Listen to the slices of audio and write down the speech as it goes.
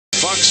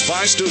Fox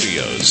 5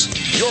 Studios.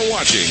 You're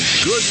watching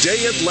Good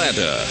Day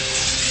Atlanta.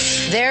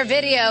 Their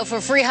video for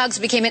Free Hugs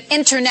became an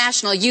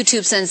international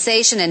YouTube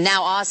sensation, and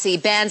now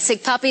Aussie band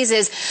Sick Puppies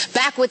is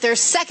back with their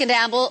second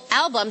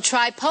album,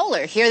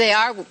 Tripolar. Here they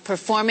are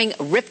performing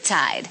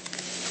Riptide.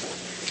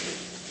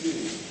 3,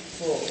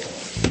 4.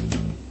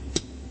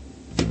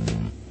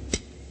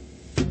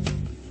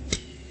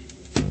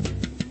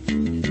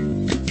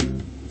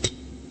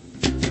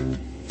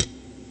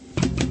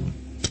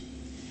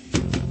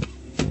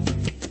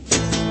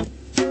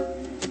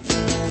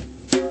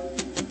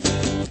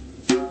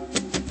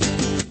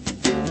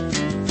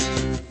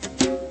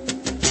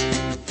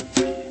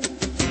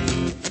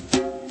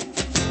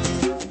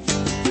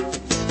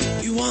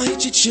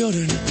 Your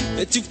children,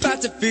 they're too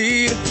fat to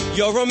feed.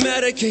 You're on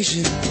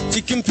medication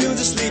to compute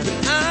the sleep,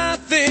 and I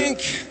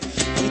think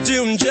I'm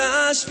doing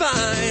just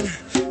fine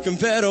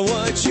compared to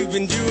what you've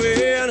been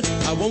doing.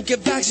 I won't get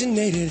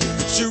vaccinated,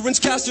 insurance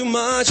costs too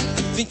much. I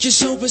think you're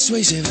so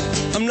persuasive,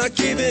 I'm not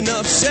giving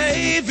up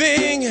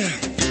saving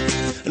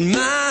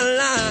my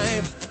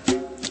life.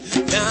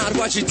 Not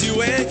what you're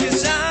doing,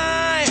 'cause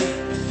I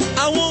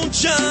won't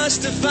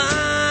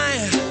justify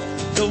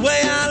the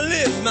way I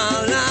live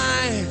my life.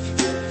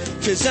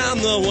 'Cause I'm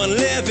the one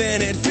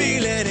living it,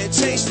 feeling it,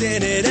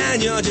 tasting it,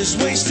 and you're just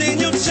wasting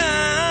your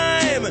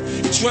time.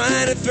 You're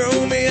trying to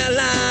throw me a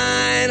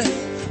line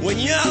when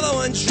you're the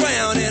one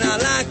drowning. I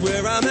like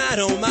where I'm at,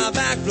 on my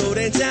back,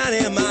 floating down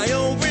in my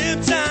own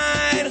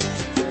riptide.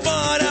 The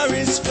water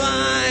is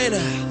fine.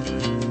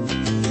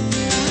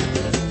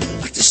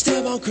 I like to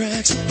step on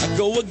cracks, I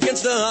go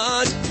against the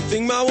odds. You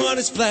think my world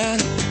is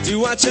flat,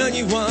 do I turn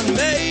you on?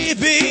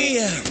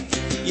 Maybe,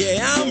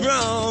 yeah, I'm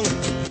wrong,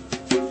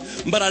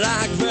 but I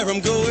like where I'm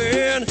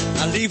going.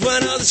 I leave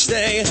when others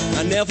stay,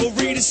 I never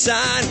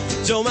redecide.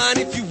 Don't mind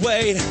if you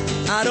wait,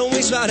 I don't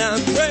waste my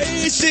time.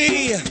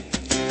 Crazy,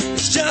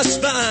 it's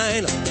just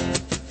fine,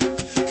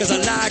 'cause I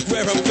like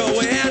where I'm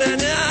going.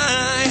 And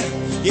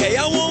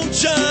I won't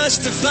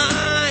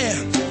justify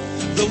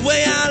the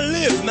way I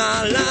live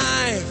my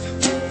life.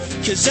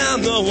 'Cause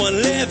I'm the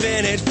one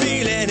living it,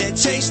 feeling it,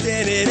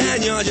 tasting it,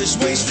 and you're just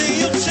wasting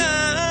your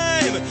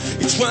time.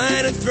 You're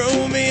trying to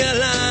throw me a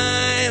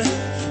line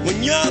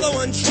when you're the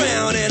one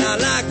drowning. I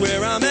like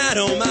where I'm at,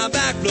 on my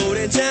back,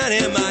 floating down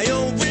in my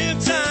own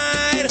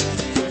riptide.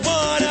 The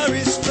water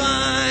is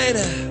fine.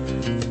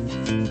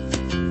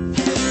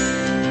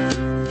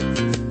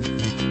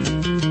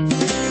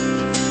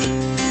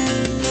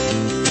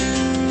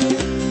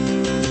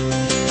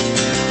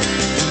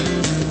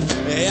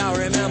 Hey, I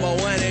remember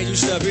when it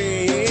used to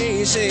be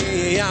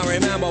easy. I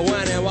remember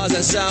when it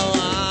wasn't so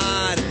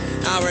hard.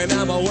 I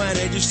remember when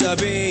it used to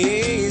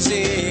be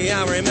easy.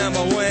 I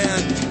remember when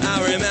I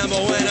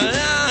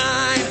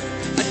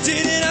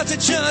didn't have to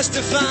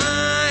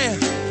justify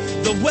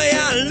the way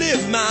I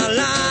live my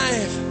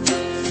life.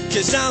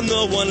 'Cause I'm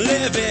the one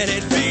living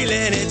it,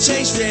 feeling it,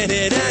 tasting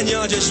it, and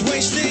you're just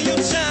wasting your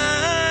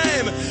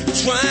time.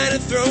 You're trying to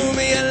throw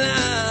me a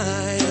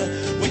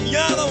line when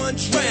you're the one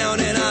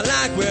drowning. I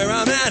like where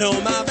I'm at,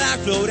 on my back,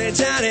 floating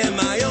down in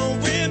my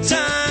own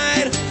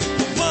riptide.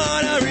 The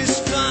water is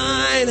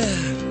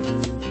fine.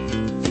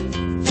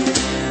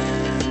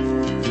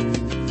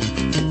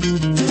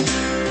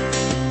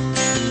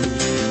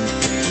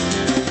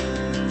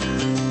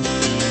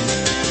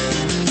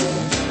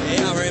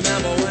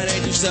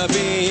 To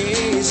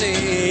be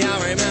easy. I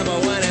remember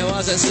when it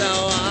wasn't so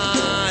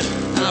hard.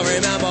 I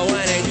remember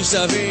when it used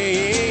to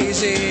be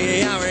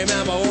easy. I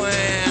remember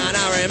when.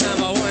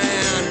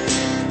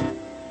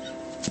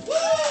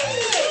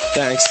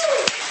 Thanks.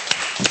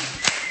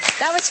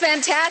 That was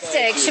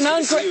fantastic.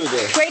 Shimon,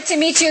 great to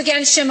meet you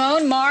again.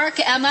 Shimon, Mark,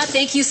 Emma,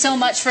 thank you so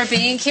much for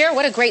being here.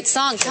 What a great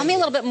song. Tell me a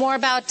little bit more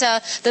about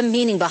the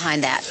meaning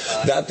behind that.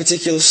 That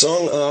particular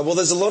song, well,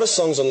 there's a lot of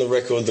songs on the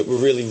record that were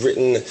really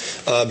written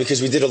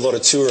because we did a lot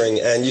of touring,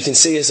 and you can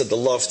see us at the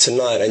Loft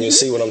tonight, and you'll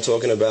see what I'm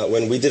talking about.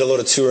 When we did a lot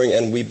of touring,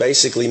 and we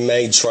basically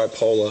made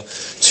Tripolar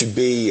to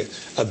be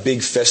a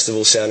big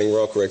festival-sounding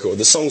rock record.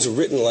 The songs were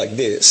written like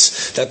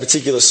this. That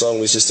particular song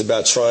was just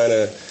about trying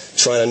to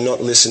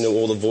not listen to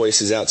all the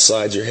voices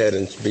outside your head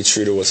and be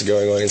true to what's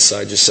going on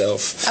inside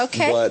yourself.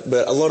 Okay.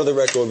 But a lot of the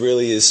record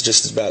really is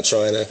just about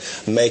trying to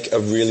make a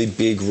really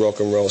big rock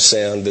and roll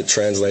sound that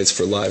translates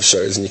for live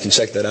shows, and you can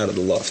check that out at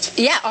the Loft.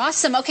 Yeah,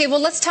 awesome. Okay, well,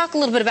 let's talk a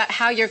little bit about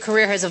how your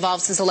career has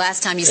evolved since the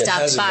last time you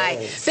stopped by.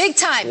 Big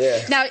time.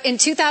 Yeah. Now, in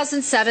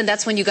 2007,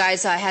 that's when you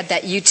guys had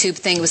that YouTube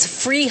thing. It was a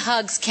Free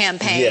Hugs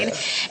campaign. Yeah.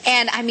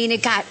 And, I mean,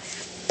 it got,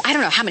 I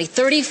don't know, how many,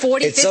 30,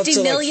 40, it's 50 up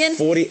to million? Like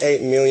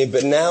 48 million,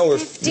 but now we're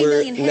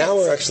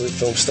we're actually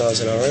film stars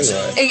in our own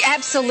right.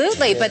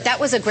 Absolutely, yeah. But that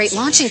was a great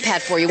launching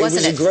pad for you,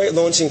 wasn't it? It was a great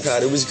launching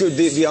pad. It was good.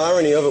 The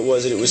irony of it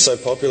was that it was so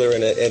popular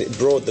and it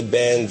brought the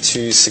band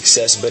to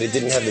success, but it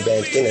didn't have the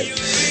band in it.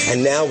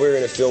 And now we're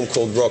in a film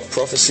called Rock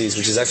Prophecies,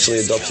 which is actually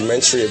a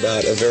documentary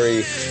about a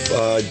very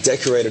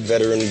decorated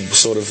veteran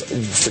sort of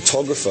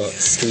photographer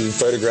who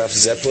photographed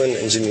Zeppelin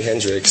and Jimi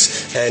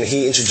Hendrix, and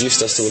he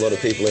introduced us to a lot of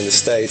people in the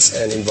States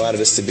and invited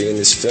us to to be in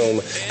this film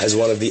as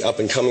one of the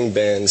up-and-coming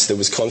bands that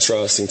was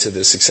contrasting to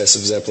the success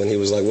of Zeppelin. He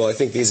was like, well, I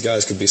think these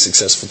guys could be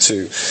successful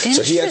too.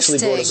 So he actually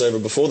brought us over,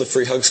 before the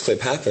Free Hugs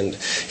clip happened,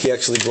 he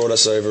actually brought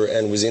us over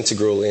and was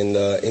integral in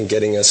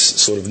getting us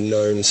sort of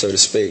known, so to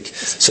speak.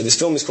 So this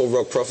film is called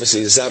Rock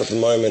Prophecies. It's out at the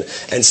moment,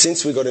 and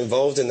since we got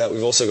involved in that,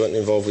 we've also gotten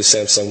involved with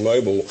Samsung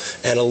Mobile,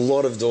 and a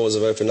lot of doors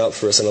have opened up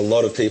for us, and a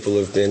lot of people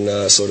have been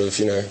sort of,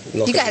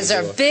 knocking. You guys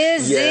are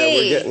busy. Yeah,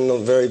 we're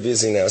getting very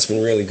busy now. It's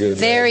been really good.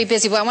 Very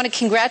busy. Well, I want to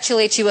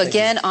congratulate you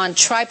again on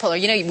Tripolar.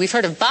 You know, we've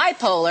heard of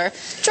bipolar.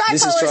 Tripolar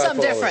is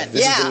something different.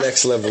 This is the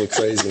next level of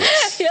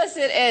craziness. Yes,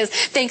 it is.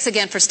 Thanks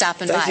again for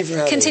stopping by. Thank you for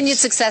having Continued us.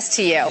 success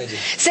to you.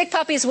 Sick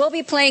Puppies will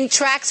be playing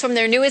tracks from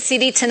their newest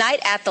CD tonight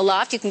at the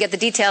Loft. You can get the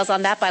details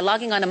on that by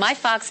logging on to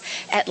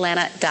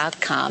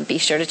myfoxatlanta.com. Be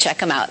sure to check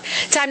them out.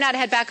 Time now to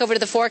head back over to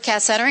the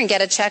Forecast Center and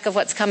get a check of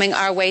what's coming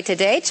our way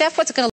today. Jeff, what's it going to